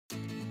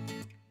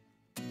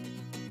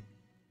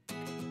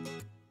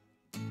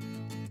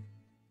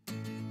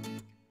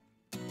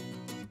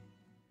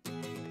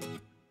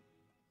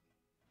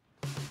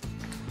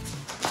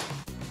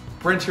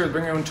Brent here with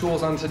Bring Your Own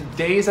Tools. On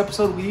today's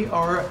episode, we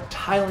are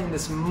tiling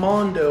this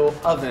Mondo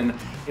oven.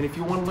 And if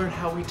you want to learn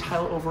how we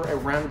tile over a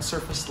rounded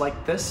surface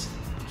like this,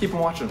 keep on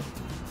watching.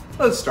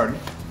 Let's start.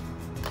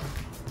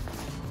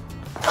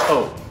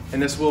 Oh,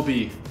 and this will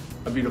be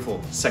a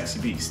beautiful,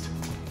 sexy beast.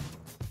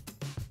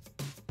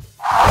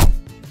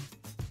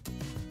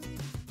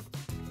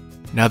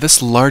 Now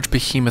this large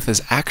behemoth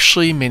is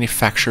actually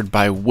manufactured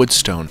by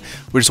Woodstone,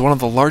 which is one of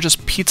the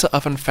largest pizza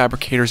oven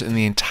fabricators in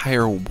the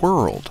entire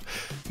world.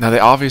 Now they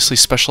obviously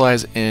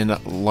specialize in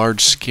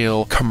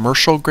large-scale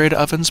commercial grade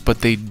ovens,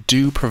 but they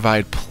do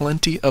provide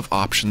plenty of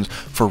options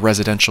for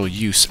residential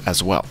use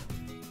as well.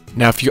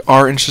 Now if you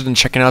are interested in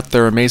checking out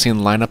their amazing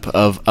lineup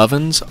of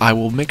ovens, I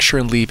will make sure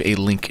and leave a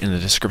link in the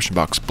description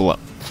box below.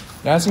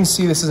 Now as you can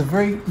see, this is a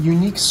very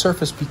unique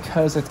surface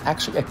because it's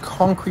actually a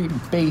concrete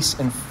base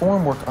and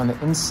formwork on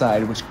the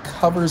inside which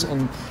covers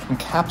and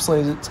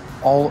encapsulates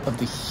all of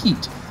the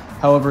heat.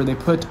 However, they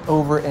put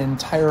over an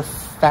entire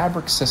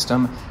fabric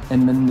system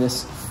and then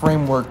this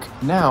framework.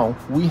 Now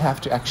we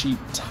have to actually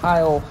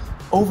tile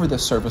over the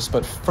surface,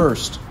 but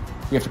first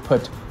we have to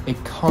put a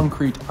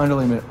concrete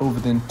underlayment over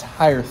the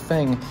entire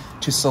thing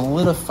to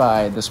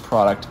solidify this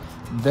product.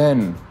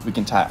 Then we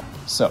can tile.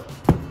 So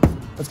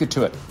let's get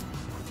to it.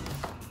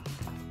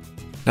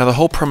 Now the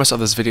whole premise of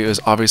this video is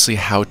obviously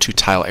how to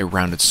tile a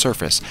rounded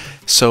surface,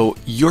 so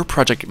your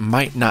project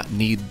might not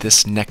need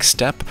this next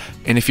step,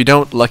 and if you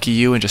don't, lucky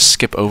you and just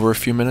skip over a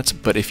few minutes,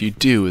 but if you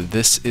do,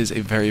 this is a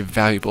very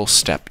valuable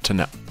step to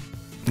know.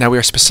 Now we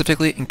are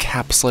specifically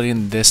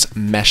encapsulating this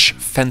mesh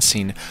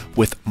fencing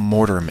with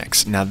mortar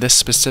mix. Now this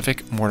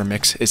specific mortar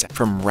mix is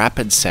from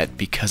Rapid Set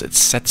because it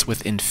sets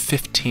within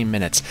 15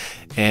 minutes,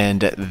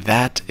 and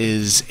that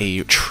is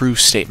a true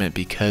statement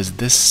because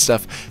this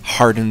stuff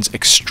hardens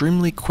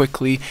extremely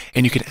quickly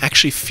and you can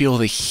actually feel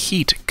the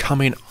heat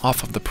coming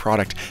off of the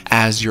product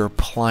as you're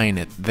applying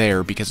it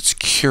there because it's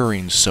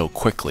curing so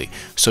quickly.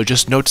 So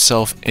just note to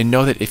self and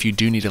know that if you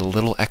do need a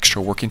little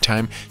extra working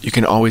time, you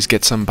can always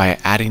get some by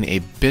adding a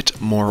bit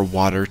more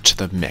water to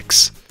the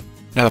mix.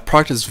 Now the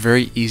product is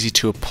very easy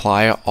to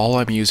apply. All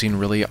I'm using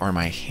really are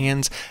my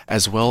hands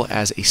as well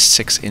as a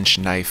 6-inch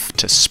knife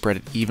to spread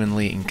it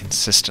evenly and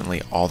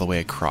consistently all the way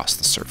across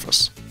the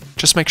surface.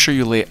 Just make sure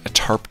you lay a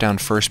tarp down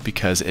first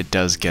because it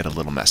does get a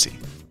little messy.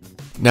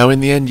 Now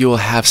in the end you will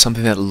have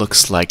something that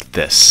looks like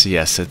this.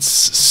 Yes, it's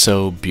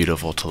so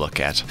beautiful to look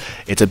at.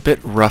 It's a bit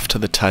rough to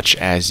the touch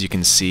as you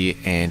can see,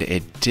 and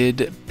it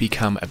did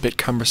become a bit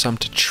cumbersome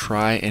to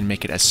try and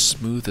make it as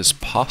smooth as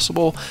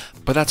possible,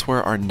 but that's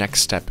where our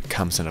next step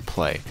comes into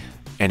play.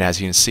 And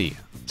as you can see,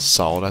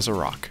 solid as a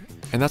rock.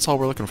 And that's all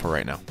we're looking for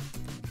right now.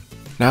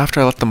 Now after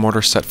I let the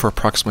mortar set for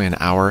approximately an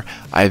hour,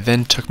 I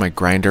then took my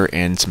grinder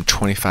and some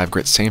 25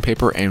 grit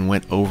sandpaper and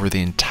went over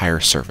the entire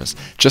surface,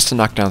 just to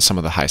knock down some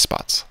of the high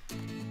spots.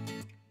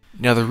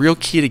 Now the real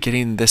key to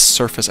getting this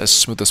surface as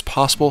smooth as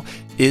possible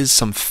is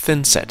some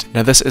thinset.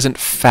 Now this isn't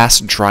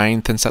fast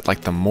drying thinset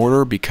like the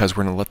mortar because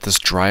we're going to let this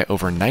dry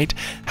overnight.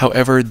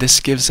 However, this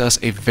gives us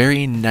a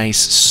very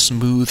nice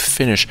smooth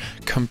finish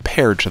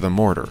compared to the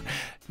mortar.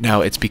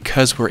 Now it's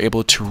because we're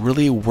able to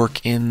really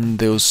work in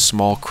those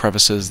small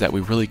crevices that we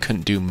really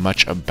couldn't do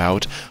much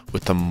about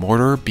with the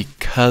mortar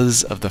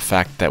because of the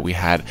fact that we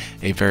had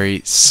a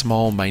very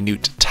small,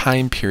 minute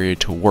time period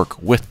to work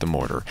with the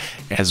mortar,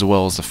 as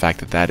well as the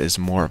fact that that is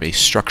more of a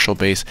structural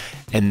base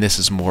and this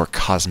is more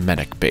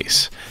cosmetic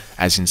base.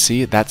 As you can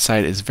see, that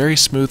side is very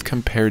smooth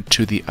compared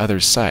to the other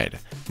side.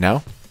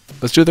 Now,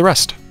 let's do the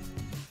rest.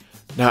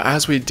 Now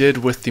as we did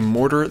with the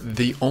mortar,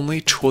 the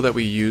only tool that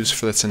we use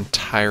for this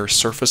entire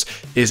surface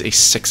is a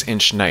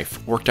 6-inch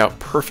knife. Worked out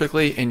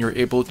perfectly and you're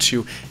able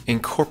to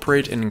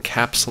incorporate and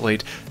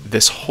encapsulate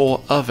this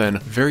whole oven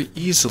very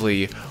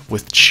easily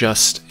with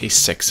just a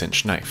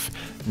 6-inch knife.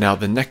 Now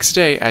the next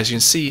day, as you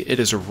can see, it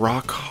is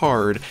rock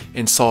hard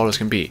and solid as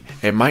can be.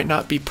 It might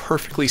not be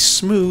perfectly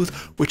smooth,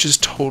 which is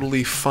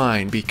totally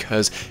fine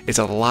because it's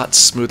a lot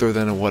smoother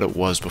than what it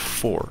was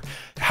before.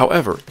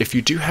 However, if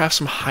you do have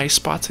some high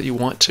spots that you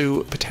want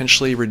to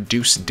potentially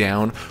reduce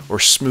down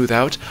or smooth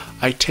out,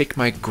 I take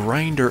my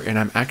grinder and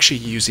I'm actually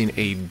using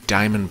a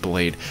diamond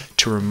blade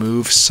to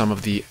remove some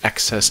of the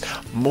excess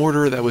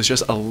mortar that was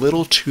just a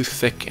little too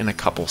thick in a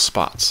couple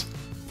spots.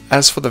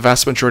 As for the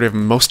vast majority of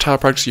most tile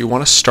projects, you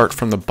want to start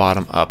from the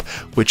bottom up,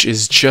 which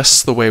is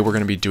just the way we're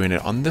going to be doing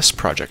it on this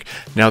project.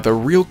 Now, the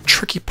real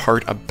tricky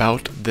part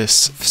about this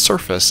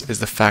surface is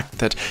the fact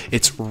that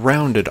it's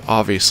rounded,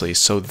 obviously,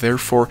 so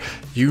therefore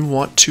you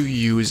want to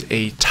use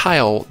a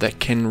tile that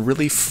can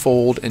really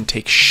fold and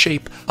take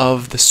shape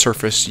of the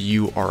surface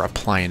you are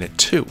applying it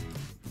to.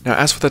 Now,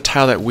 as for the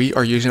tile that we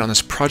are using on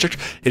this project,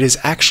 it is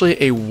actually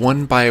a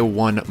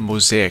 1x1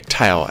 mosaic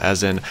tile,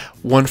 as in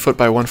 1 foot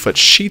by 1 foot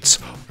sheets,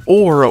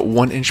 or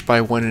 1 inch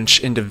by 1 inch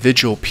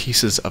individual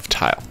pieces of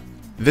tile.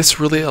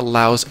 This really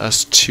allows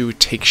us to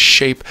take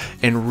shape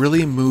and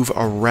really move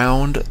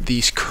around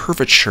the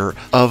curvature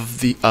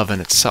of the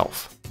oven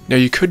itself. Now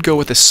you could go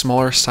with a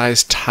smaller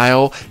size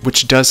tile,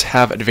 which does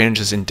have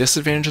advantages and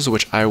disadvantages,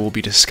 which I will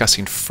be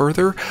discussing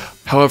further.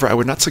 However, I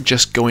would not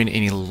suggest going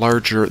any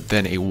larger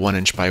than a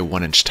 1" by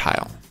 1"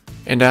 tile.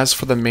 And as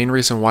for the main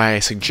reason why I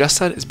suggest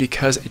that is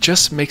because it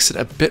just makes it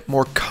a bit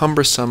more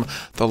cumbersome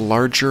the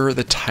larger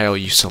the tile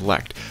you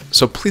select.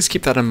 So please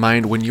keep that in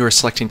mind when you are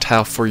selecting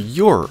tile for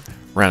your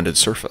rounded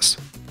surface.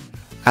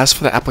 As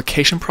for the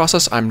application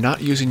process, I'm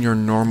not using your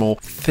normal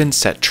thin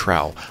set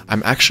trowel.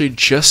 I'm actually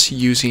just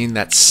using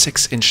that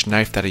 6"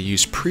 knife that I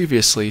used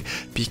previously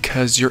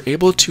because you're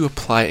able to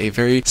apply a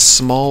very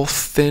small,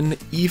 thin,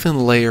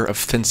 even layer of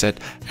thin set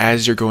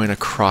as you're going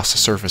across the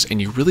surface, and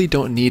you really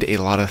don't need a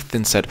lot of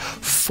thin set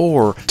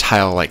for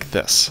tile like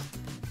this.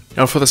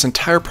 Now for this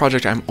entire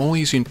project, I'm only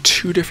using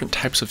 2 different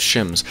types of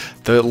shims.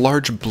 The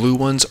large blue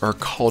ones are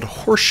called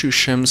horseshoe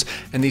shims,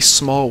 and these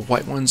small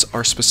white ones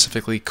are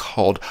specifically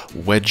called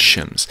wedge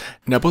shims.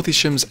 Now both these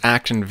shims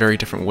act in very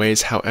different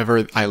ways,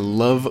 however, I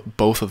love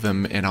both of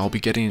them, and I'll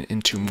be getting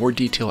into more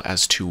detail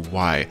as to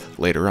why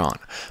later on.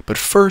 But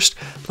first,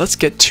 let's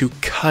get to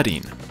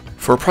cutting.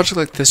 For a project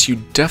like this, you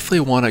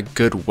definitely want a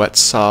good wet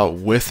saw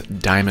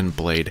with diamond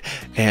blade,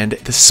 and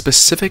the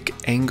specific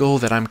angle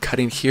that I'm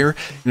cutting here,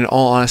 in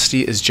all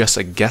honesty, is just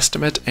a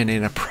guesstimate and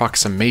an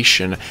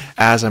approximation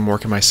as I'm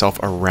working myself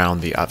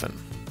around the oven.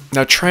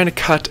 Now trying to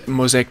cut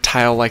mosaic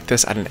tile like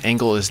this at an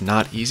angle is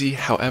not easy,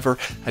 however,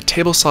 a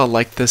table saw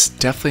like this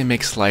definitely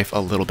makes life a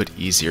little bit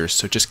easier,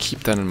 so just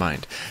keep that in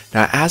mind.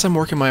 Now as I'm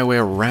working my way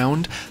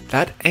around,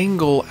 that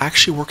angle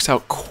actually works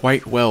out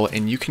quite well,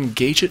 and you can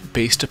gauge it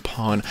based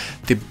upon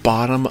the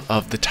bottom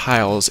of the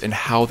tiles and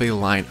how they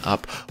line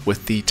up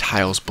with the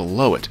tiles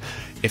below it.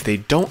 If they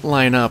don't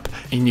line up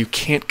and you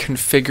can't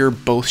configure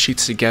both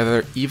sheets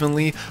together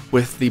evenly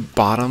with the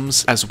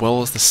bottoms as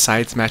well as the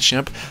sides matching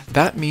up,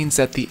 that means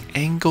that the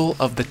angle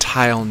of the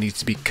tile needs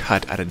to be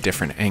cut at a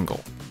different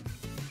angle.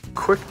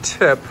 Quick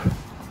tip,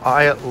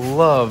 I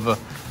love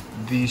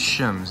these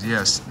shims.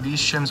 Yes, these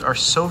shims are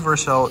so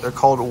versatile. They're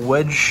called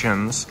wedge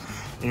shims,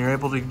 and you're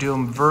able to do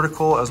them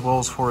vertical as well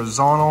as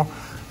horizontal,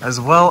 as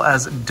well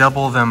as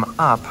double them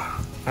up,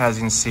 as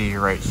you can see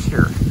right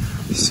here.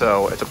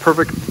 So it's a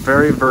perfect,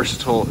 very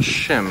versatile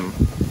shim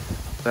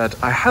that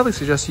I highly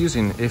suggest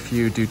using if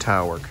you do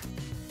tile work.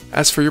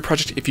 As for your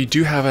project, if you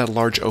do have a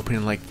large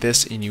opening like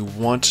this and you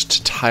want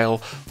to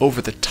tile over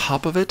the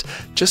top of it,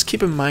 just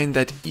keep in mind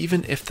that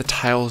even if the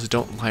tiles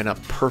don't line up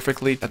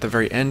perfectly at the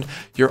very end,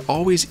 you're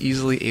always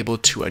easily able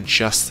to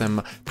adjust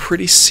them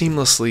pretty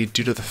seamlessly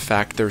due to the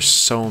fact there's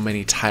so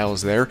many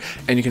tiles there,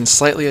 and you can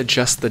slightly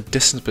adjust the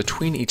distance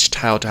between each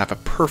tile to have a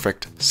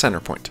perfect center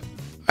point.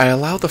 I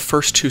allow the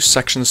first 2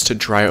 sections to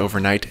dry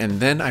overnight,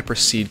 and then I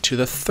proceed to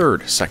the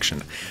 3rd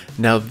section.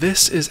 Now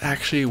this is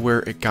actually where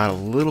it got a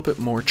little bit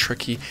more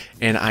tricky,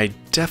 and I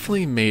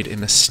definitely made a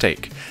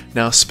mistake.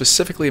 Now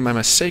specifically, my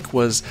mistake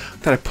was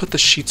that I put the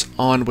sheets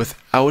on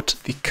without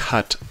the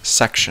cut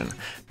section.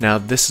 Now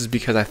this is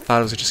because I thought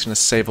I was just going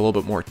to save a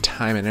little bit more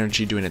time and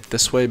energy doing it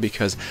this way,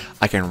 because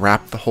I can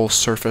wrap the whole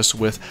surface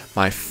with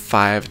my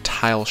 5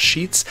 tile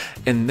sheets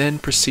and then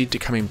proceed to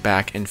coming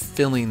back and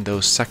filling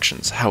those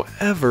sections.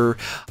 However,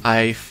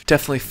 I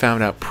definitely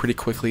found out pretty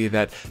quickly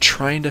that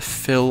trying to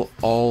fill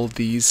all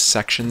these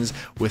sections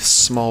with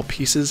small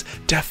pieces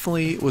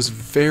definitely was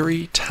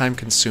very time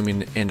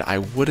consuming, and I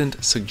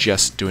wouldn't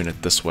suggest doing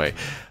it this way.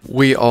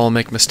 We all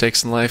make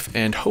mistakes in life,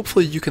 and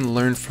hopefully you can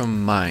learn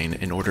from mine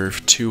in order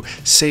to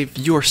save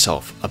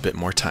yourself a bit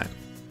more time.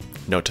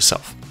 Note to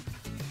self.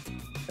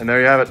 And there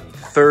you have it,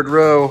 3rd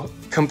row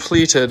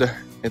completed.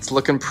 It's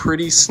looking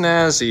pretty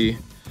snazzy,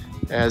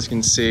 as you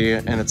can see,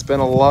 and it's been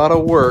a lot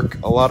of work,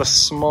 a lot of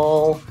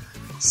small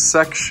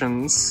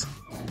sections,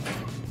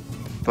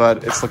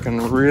 but it's looking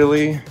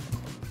really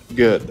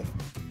good.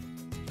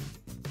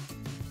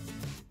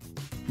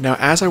 Now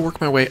as I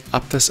work my way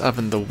up this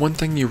oven, the one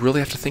thing you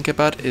really have to think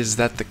about is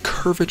that the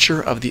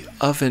curvature of the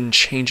oven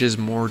changes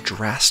more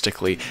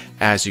drastically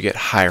as you get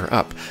higher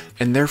up,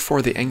 and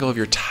therefore the angle of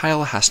your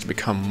tile has to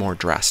become more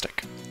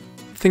drastic.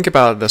 Think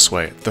about it this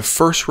way, the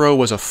first row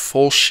was a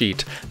full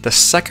sheet, the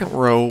second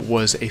row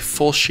was a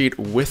full sheet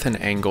with an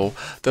angle,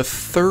 the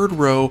third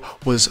row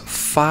was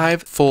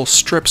 5 full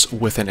strips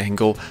with an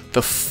angle,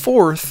 the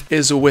fourth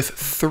is with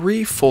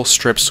 3 full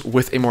strips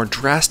with a more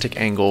drastic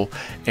angle,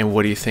 and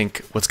what do you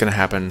think what's going to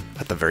happen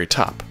at the very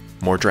top?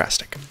 More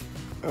drastic.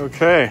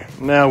 Okay,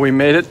 now we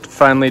made it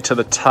finally to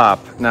the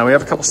top. Now we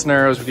have a couple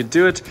scenarios we could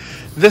do it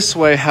this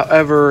way,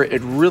 however,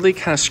 it really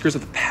kind of screws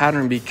up the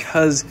pattern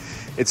because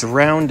it's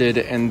rounded,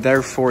 and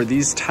therefore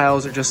these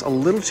tiles are just a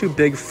little too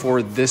big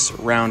for this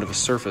round of a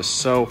surface.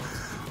 So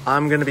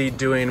I'm going to be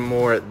doing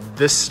more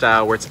this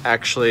style where it's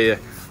actually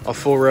a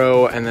full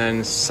row and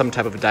then some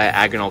type of a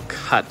diagonal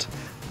cut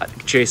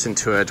adjacent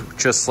to it,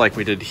 just like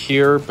we did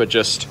here, but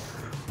just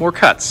more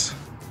cuts.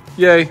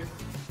 Yay!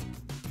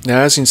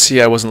 Now, as you can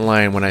see, I wasn't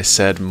lying when I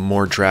said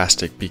more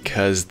drastic,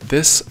 because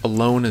this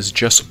alone is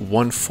just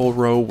one full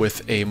row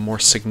with a more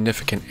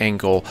significant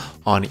angle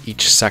on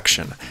each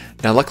section.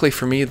 Now, luckily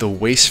for me, the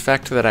waste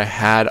factor that I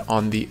had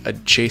on the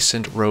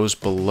adjacent rows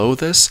below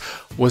this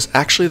was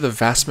actually the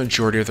vast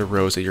majority of the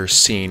rows that you're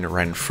seeing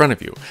right in front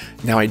of you.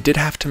 Now, I did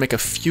have to make a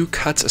few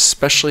cuts,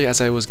 especially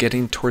as I was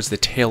getting towards the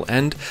tail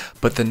end,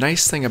 but the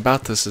nice thing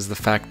about this is the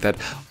fact that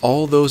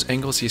all those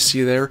angles you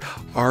see there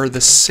are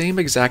the same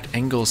exact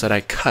angles that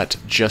I cut,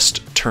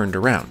 just turned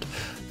around.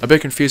 A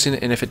bit confusing,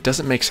 and if it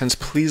doesn't make sense,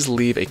 please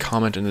leave a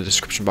comment in the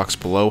description box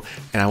below,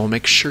 and I will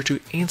make sure to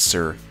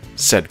answer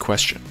said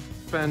question.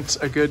 Spent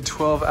a good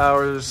 12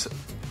 hours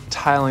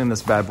tiling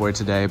this bad boy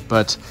today,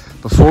 but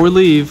before we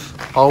leave,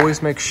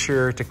 always make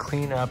sure to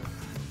clean up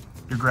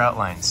your grout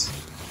lines.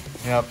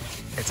 Yep,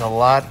 it's a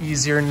lot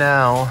easier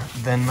now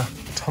than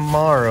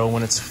tomorrow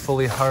when it's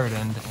fully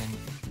hardened.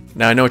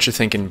 Now, I know what you're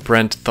thinking,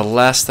 Brent. The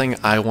last thing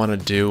I want to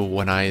do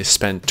when I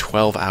spend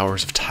 12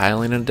 hours of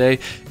tiling in a day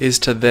is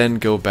to then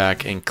go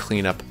back and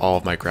clean up all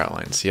of my grout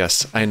lines.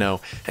 Yes, I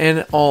know.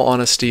 In all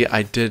honesty,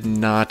 I did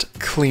not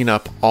clean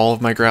up all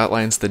of my grout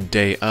lines the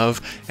day of,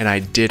 and I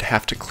did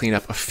have to clean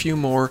up a few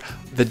more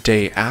the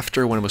day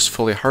after when it was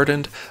fully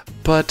hardened,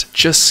 but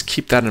just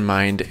keep that in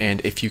mind,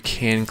 and if you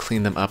can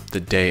clean them up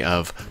the day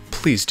of,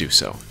 please do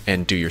so,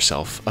 and do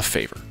yourself a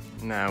favor.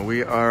 Now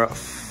we are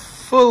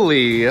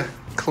fully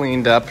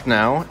cleaned up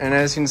now, and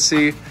as you can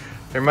see,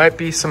 there might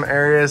be some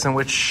areas in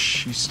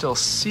which you still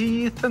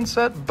see thin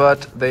set,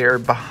 but they are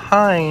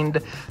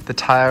behind the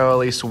tile, at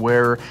least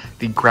where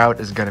the grout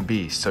is going to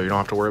be, so you don't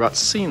have to worry about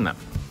seeing them.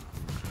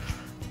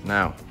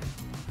 Now,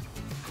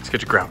 let's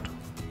get to grout.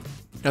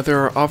 Now, there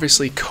are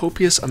obviously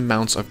copious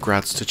amounts of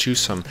grouts to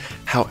choose from.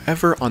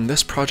 However, on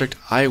this project,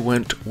 I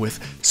went with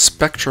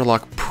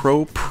Spectralock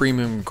Pro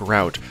Premium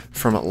Grout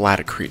from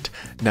Latacrete.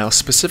 Now,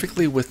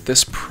 specifically with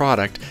this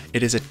product,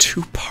 it is a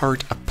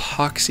two-part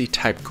epoxy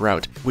type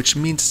grout, which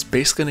means it's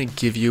basically going to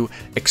give you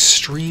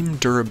extreme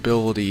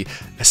durability,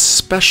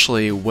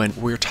 especially when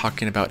we're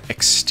talking about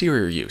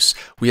exterior use.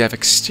 We have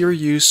exterior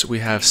use, we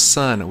have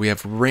sun, we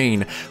have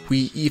rain,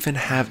 we even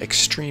have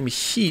extreme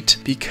heat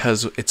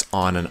because it's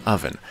on an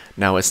oven.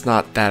 Now, it's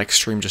not that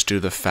extreme just due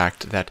to the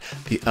fact that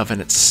the oven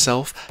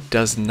itself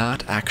does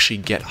not actually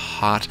get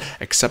hot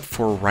except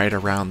for right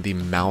around the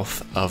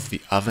mouth of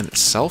the oven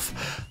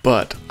itself,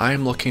 but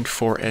I'm looking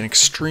for an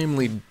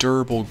extremely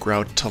durable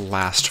grout to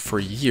last for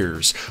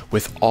years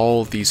with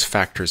all these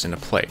factors into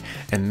play,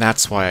 and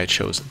that's why I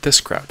chose this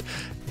grout.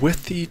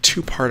 With the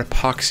two-part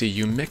epoxy,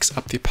 you mix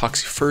up the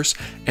epoxy first,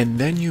 and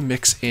then you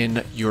mix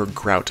in your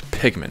grout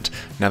pigment.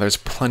 Now, there's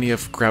plenty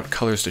of grout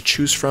colors to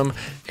choose from,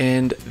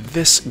 and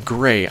this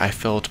gray I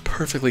felt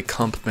perfectly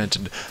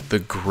complemented the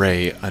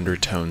gray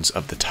undertones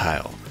of the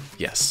tile.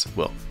 Yes,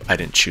 well, I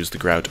didn't choose the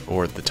grout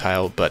or the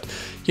tile, but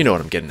you know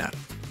what I'm getting at.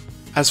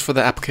 As for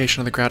the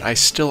application of the grout, I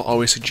still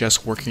always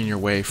suggest working your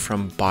way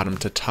from bottom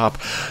to top,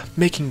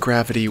 making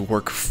gravity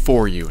work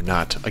for you,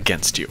 not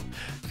against you.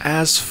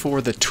 As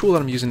for the tool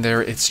that I'm using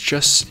there, it's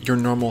just your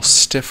normal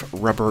stiff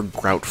rubber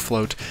grout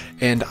float,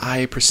 and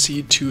I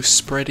proceed to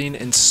spreading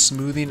and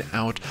smoothing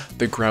out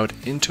the grout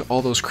into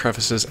all those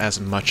crevices as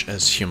much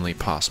as humanly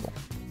possible.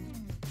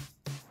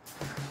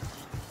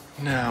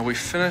 Now, we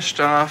finished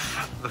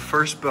off the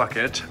first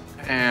bucket,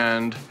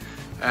 and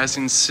as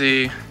you can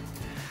see,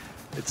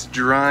 it's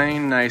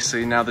drying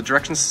nicely. Now, the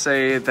directions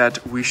say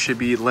that we should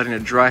be letting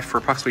it dry for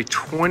approximately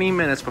 20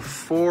 minutes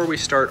before we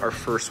start our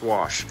first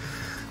wash.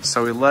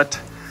 So we let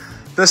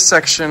this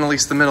section, at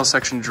least the middle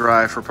section,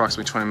 dry for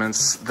approximately 20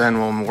 minutes. Then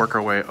we'll work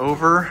our way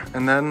over,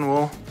 and then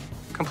we'll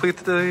complete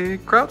the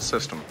grout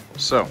system.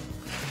 So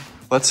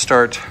let's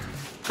start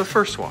the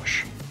first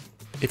wash.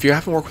 If you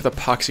haven't worked with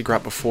epoxy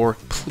grout before,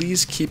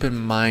 please keep in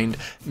mind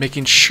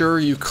making sure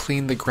you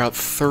clean the grout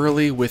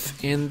thoroughly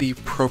within the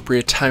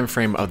appropriate time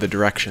frame of the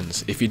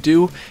directions. If you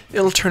do,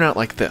 it'll turn out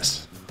like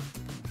this.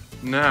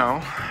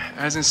 Now,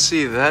 as you can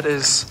see, that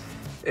is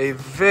a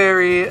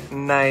very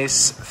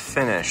nice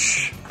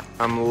finish.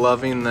 I'm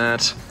loving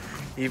that.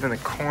 Even the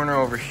corner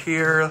over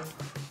here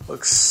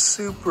looks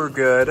super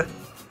good.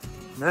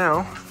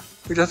 Now,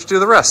 we just have to do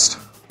the rest.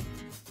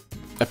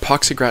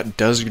 Epoxy grout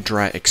does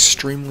dry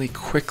extremely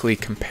quickly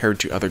compared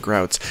to other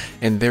grouts,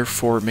 and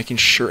therefore making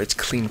sure it's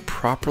cleaned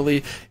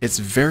properly is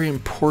very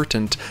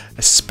important,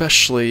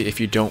 especially if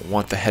you don't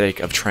want the headache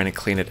of trying to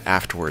clean it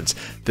afterwards.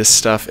 This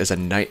stuff is a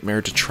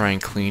nightmare to try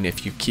and clean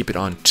if you keep it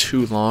on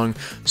too long,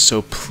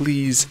 so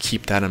please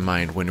keep that in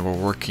mind when we're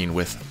working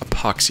with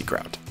epoxy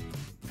grout.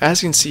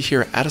 As you can see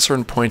here, at a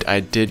certain point I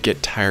did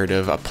get tired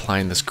of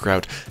applying this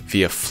grout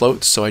via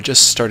float, so I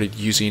just started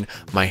using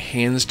my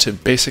hands to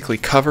basically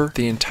cover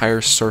the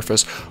entire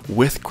surface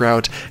with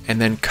grout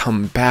and then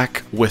come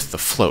back with the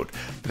float.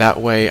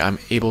 That way I'm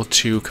able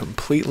to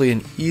completely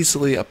and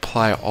easily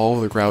apply all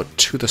of the grout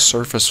to the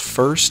surface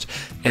first,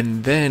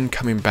 and then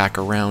coming back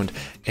around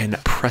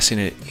and pressing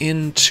it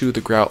into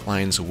the grout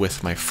lines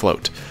with my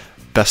float.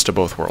 Best of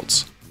both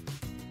worlds.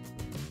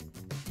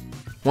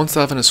 Once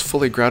the oven is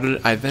fully grouted,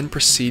 I then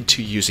proceed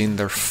to using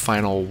their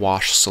final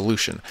wash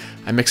solution.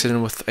 I mix it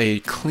in with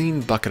a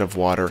clean bucket of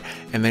water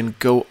and then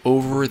go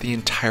over the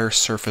entire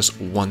surface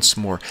once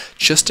more,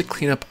 just to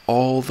clean up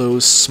all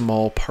those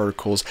small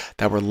particles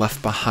that were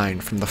left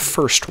behind from the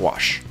first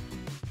wash.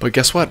 But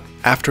guess what?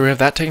 After we have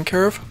that taken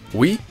care of,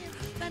 we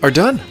are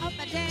done.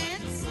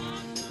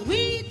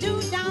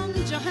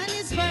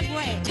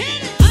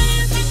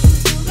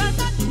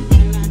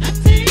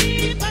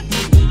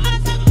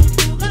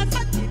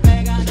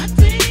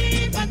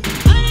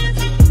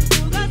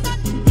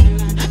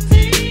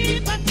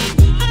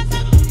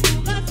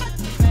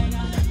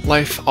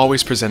 Life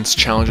always presents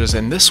challenges,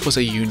 and this was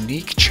a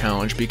unique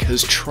challenge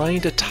because trying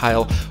to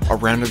tile a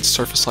rounded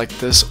surface like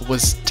this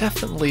was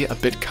definitely a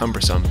bit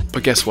cumbersome.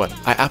 But guess what?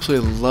 I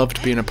absolutely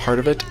loved being a part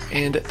of it,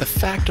 and the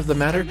fact of the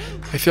matter,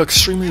 I feel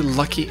extremely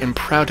lucky and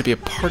proud to be a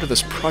part of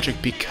this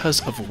project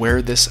because of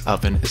where this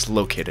oven is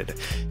located.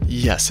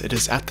 Yes, it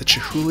is at the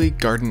Chihuly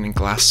Garden and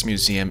Glass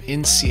Museum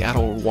in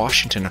Seattle,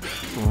 Washington,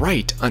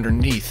 right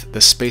underneath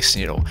the Space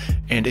Needle.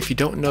 And if you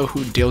don't know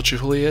who Dale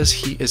Chihuly is,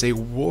 he is a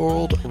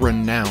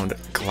world-renowned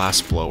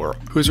glassblower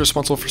who is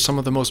responsible for some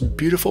of the most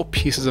beautiful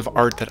pieces of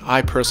art that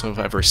I personally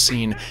have ever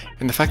seen,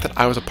 and the fact that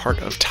I was a part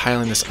of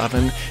tiling this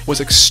oven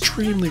was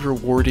extremely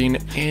rewarding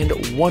and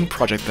one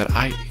project that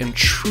I am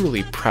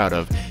truly proud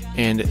of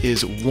and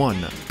is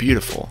one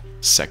beautiful,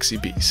 sexy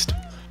beast.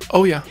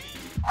 Oh yeah.